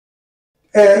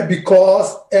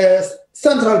because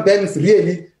central banks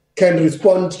really can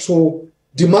respond to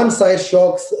demand-side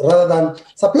shocks rather than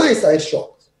supply-side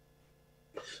shocks.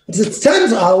 It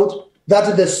turns out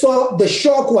that the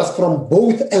shock was from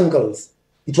both angles.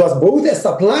 It was both a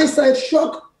supply-side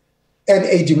shock and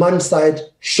a demand-side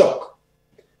shock.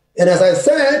 And as I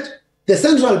said, the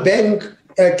central bank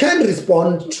can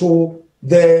respond to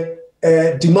the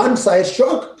demand-side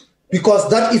shock because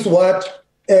that is what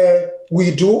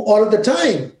we do all the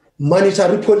time.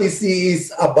 Monetary policy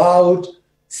is about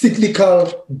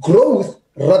cyclical growth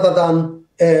rather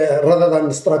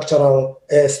than structural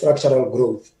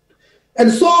growth.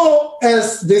 And so,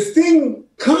 as this thing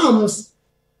comes,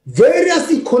 various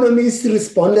economies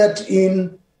responded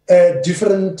in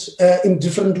different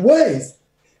ways.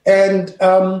 And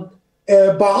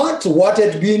but what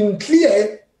had been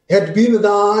clear had been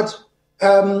that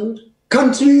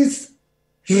countries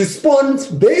respond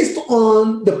based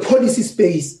on the policy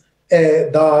space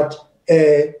that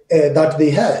they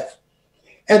have.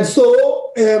 And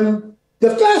so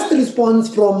the first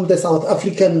response from the South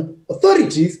African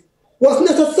authorities was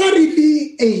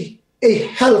necessarily a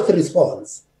health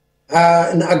response,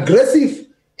 an aggressive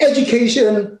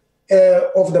education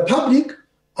of the public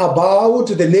about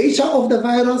the nature of the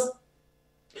virus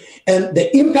and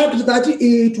the impact that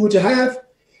it would have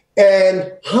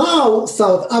and how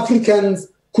South Africans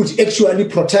could actually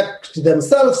protect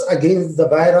themselves against the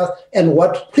virus and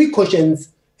what precautions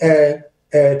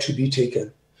to be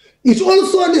taken. It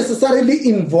also necessarily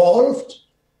involved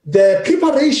the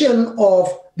preparation of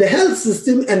the health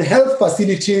system and health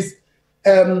facilities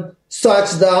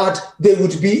such that they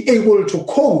would be able to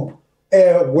cope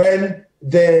when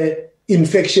the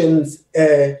infections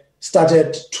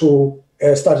started to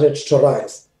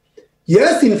rise.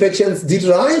 Yes, infections did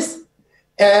rise,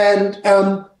 and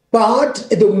but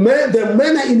the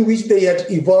manner in which they had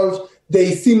evolved,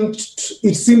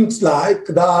 it seemed like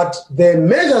that the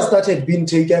measures that had been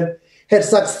taken had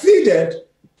succeeded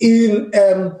in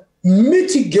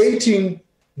mitigating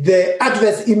the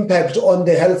adverse impact on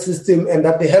the health system, and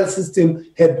that the health system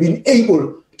had been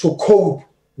able to cope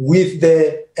with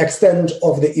the extent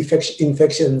of the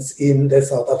infections in the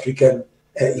South African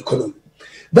economy.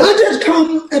 That had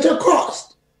come at a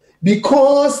cost,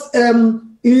 because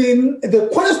in the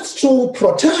quest to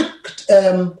protect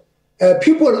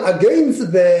people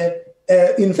against the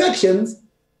infections,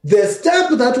 the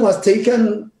step that was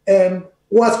taken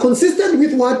was consistent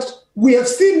with what we have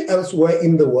seen elsewhere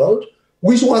in the world,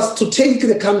 which was to take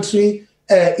the country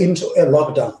into a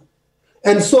lockdown.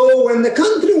 And so when the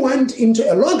country went into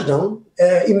a lockdown,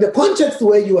 in the context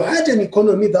where you had an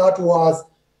economy that was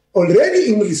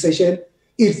already in recession,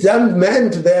 it then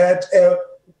meant that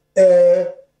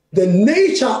the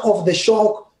nature of the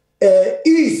shock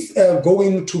is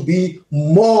going to be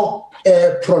more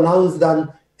pronounced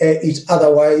than it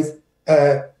otherwise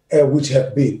would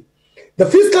have been. The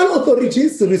fiscal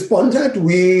authorities responded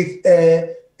with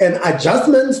an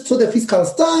adjustment to the fiscal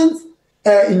stance,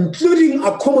 including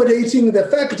accommodating the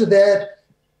fact that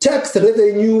tax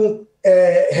revenue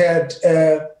had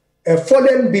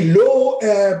fallen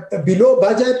below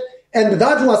budget, and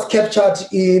that was captured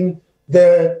in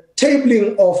the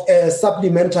tabling of a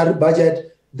supplementary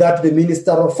budget that the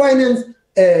Minister of Finance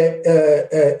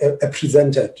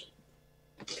presented.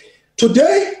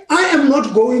 Today, I am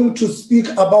not going to speak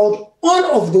about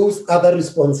all of those other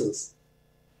responses.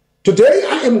 Today,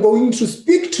 I am going to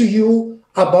speak to you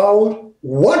about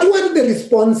what were the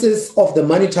responses of the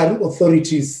monetary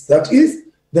authorities, that is,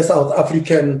 the South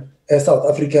African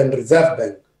Reserve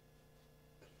Bank.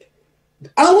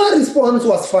 Our response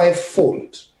was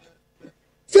fivefold.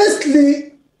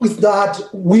 Firstly, is that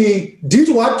we did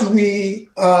what we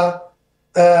are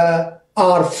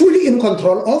fully in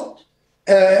control of,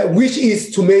 which is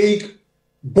to make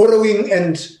borrowing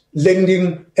and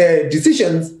lending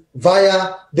decisions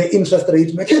via the interest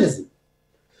rate mechanism.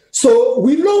 So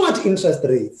we lowered interest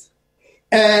rates.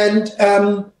 And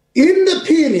in the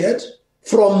period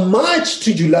from March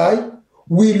to July,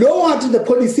 we lowered the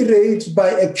policy rate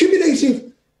by a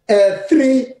cumulative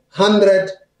 300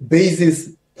 basis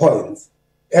points.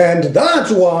 And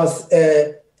that was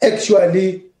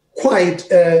actually quite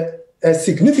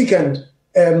significant.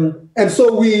 And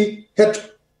so we had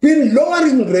been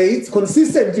lowering rates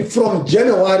consistently from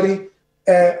January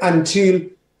until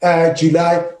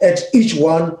July at each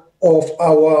one of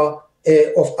our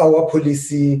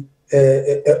policy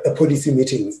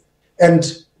meetings.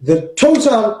 And the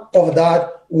total of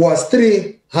that was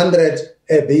 300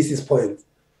 basis points.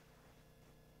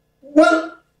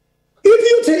 Well, if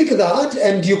you take that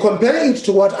and you compare it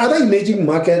to what other emerging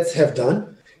markets have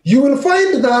done, you will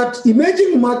find that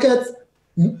emerging markets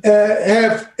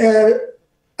have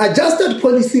adjusted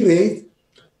policy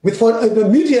rates for a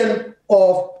median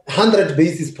of 100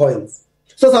 basis points.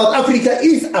 So South Africa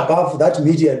is above that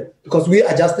median because we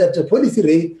adjusted the policy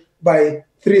rate by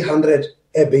 300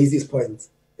 basis points.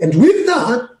 And with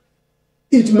that,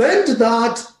 it meant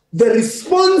that the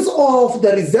response of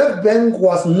the Reserve Bank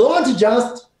was not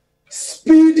just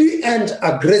speedy and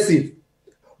aggressive,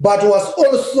 but was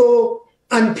also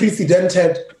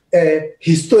unprecedented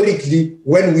historically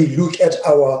when we look at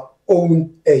our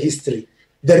own history.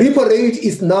 The repo rate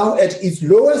is now at its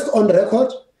lowest on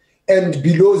record and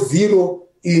below zero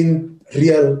in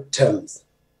real terms.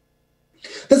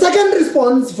 The second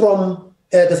response from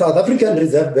the South African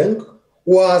Reserve Bank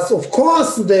was, of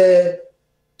course, that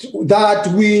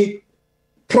we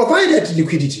provided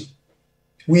liquidity.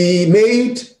 We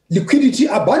made liquidity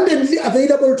abundantly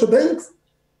available to banks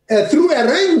through a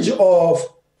range of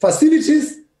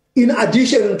facilities in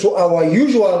addition to our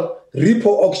usual repo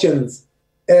auctions,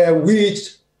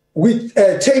 which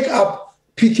take up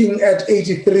peaking at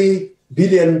 83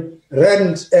 billion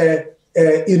rand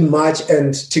in March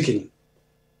and ticking.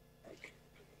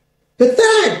 The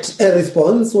third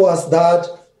response was that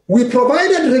we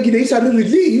provided regulatory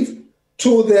relief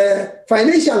to the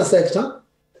financial sector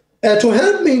to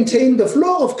help maintain the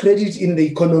flow of credit in the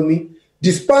economy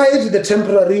despite the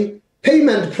temporary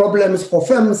payment problems for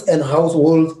firms and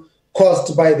households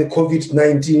caused by the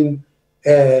COVID-19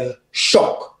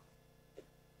 shock.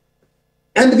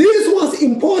 And this was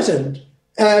important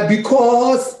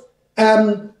because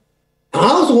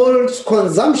household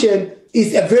consumption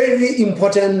is a very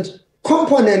important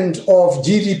component of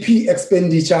GDP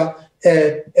expenditure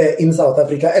in South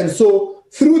Africa. And so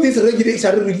through this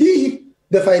regulatory relief,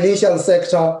 the financial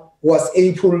sector was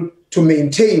able to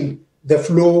maintain the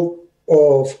flow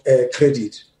of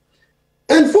credit.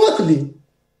 And fourthly,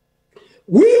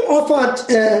 we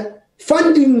offered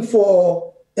funding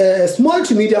for small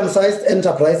to medium-sized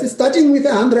enterprises, starting with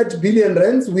 100 billion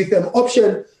rands with an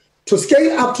option to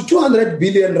scale up to 200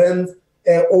 billion rands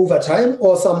over time,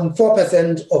 or some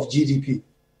 4% of GDP.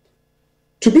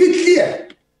 To be clear,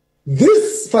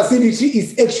 this facility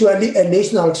is actually a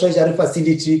national treasury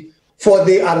facility, for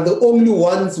they are the only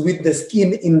ones with the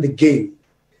skin in the game.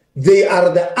 They are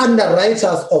the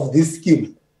underwriters of this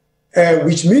scheme,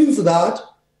 which means that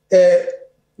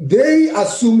they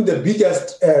assume the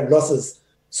biggest losses.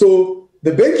 So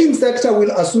the banking sector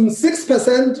will assume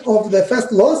 6% of the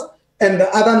first loss, and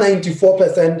the other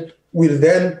 94% will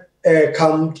then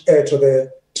come to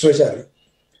the treasury.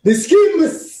 The scheme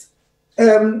is,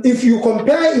 if you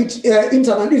compare it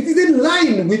internationally, it is in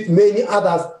line with many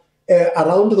others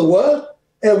around the world,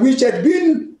 which had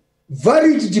been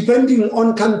varied depending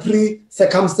on country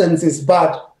circumstances.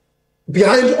 But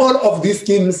behind all of these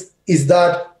schemes is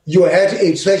that you had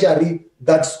a treasury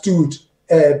that stood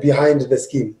behind the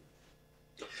scheme.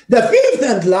 The fifth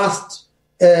and last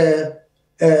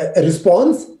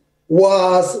response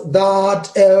was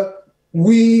that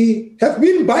we have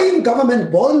been buying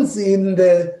government bonds in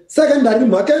the secondary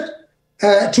market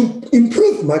to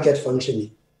improve market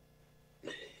functioning.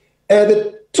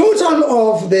 The total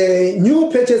of the new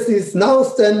purchases now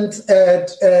stands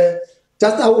at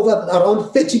just over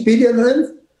around 30 billion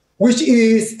rands, which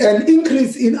is an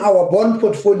increase in our bond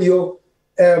portfolio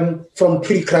from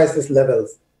pre-crisis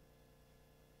levels.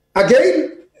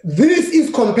 Again, this is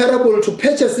comparable to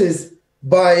purchases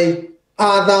by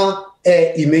other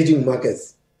emerging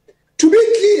markets. To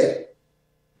be clear,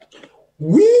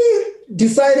 we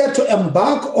decided to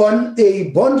embark on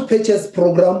a bond purchase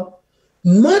program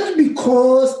not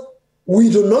because we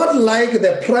do not like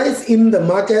the price in the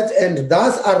market and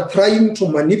thus are trying to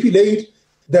manipulate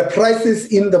the prices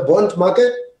in the bond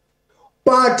market,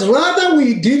 but rather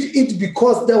we did it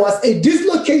because there was a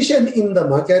dislocation in the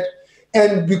market,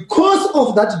 and because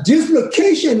of that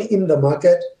dislocation in the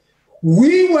market,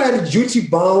 we were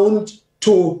duty-bound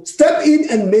to step in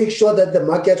and make sure that the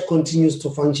market continues to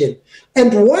function.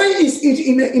 And why is it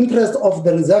in the interest of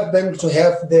the Reserve Bank to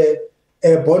have the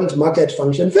bond market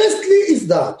function? Firstly is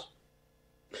that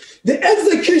the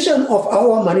execution of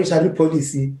our monetary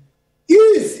policy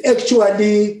is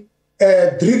actually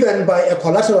driven by a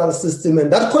collateral system,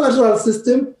 and that collateral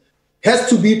system has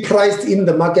to be priced in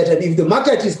the market. And if the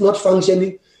market is not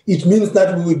functioning, it means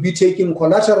that we will be taking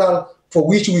collateral for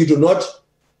which we do not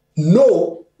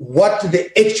know what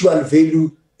the actual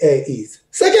value is.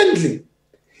 Secondly,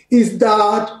 is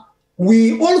that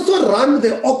we also run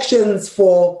the auctions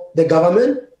for the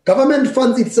government. Government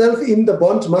funds itself in the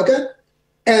bond market,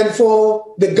 and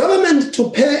for the government to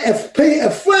pay a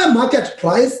fair market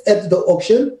price at the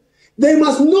auction, they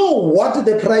must know what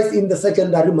the price in the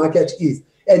secondary market is.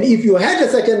 And if you had a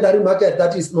secondary market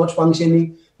that is not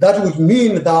functioning, that would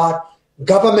mean that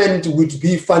government would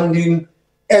be funding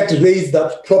at rates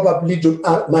that probably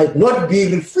might not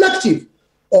be reflective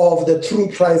of the true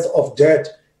price of debt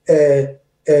in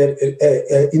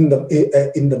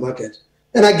the market.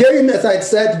 And again, as I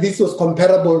said, this was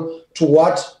comparable to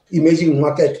what emerging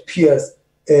market peers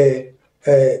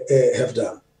have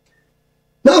done.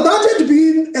 Now, that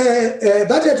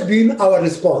had been our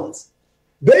response.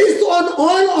 Based on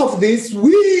all of this,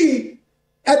 we,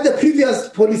 at the previous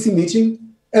policy meeting,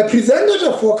 presented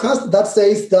a forecast that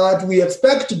says that we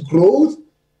expect growth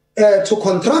to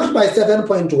contract by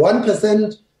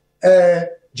 7.1%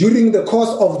 during the course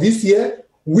of this year,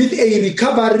 with a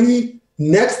recovery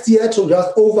next year to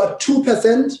just over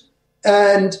 2%.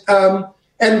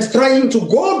 And trying to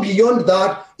go beyond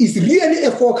that is really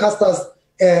a forecaster's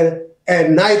a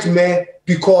nightmare,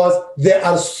 because there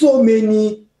are so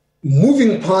many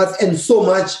moving parts and so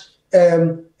much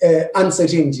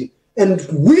uncertainty. And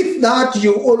with that,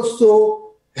 you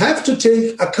also have to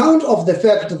take account of the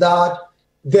fact that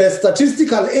the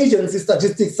statistical agency,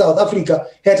 Statistics South Africa,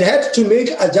 had to make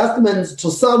adjustments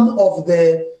to some of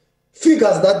the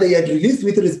figures that they had released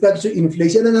with respect to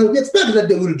inflation. And we expect that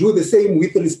they will do the same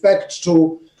with respect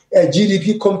to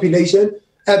GDP compilation,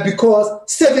 because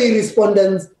survey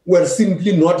respondents were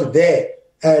simply not there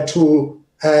to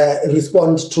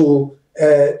respond to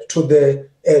the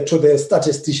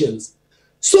statisticians.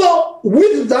 So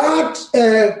with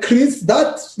that, Chris,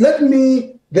 let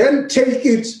me then take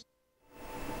it.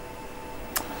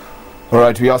 All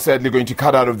right, we are certainly going to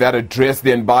cut out of that address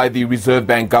then by the Reserve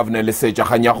Bank Governor Lesetja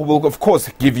Kganyago. We'll, of course,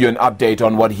 give you an update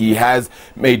on what he has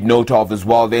made note of as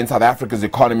well. Then South Africa's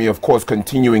economy, of course,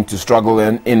 continuing to struggle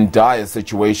in dire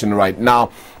situation right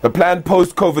now. The plan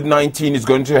post-COVID-19 is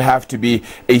going to have to be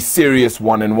a serious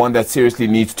one, and one that seriously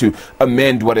needs to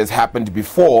amend what has happened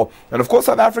before. And, of course,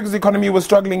 South Africa's economy was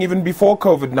struggling even before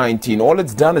COVID-19. All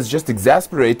it's done is just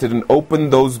exacerbated and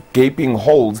opened those gaping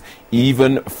holes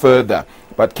even further.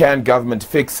 But can government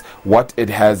fix what it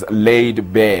has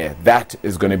laid bare? That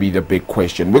is going to be the big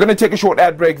question. We're going to take a short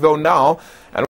ad break, though, now. And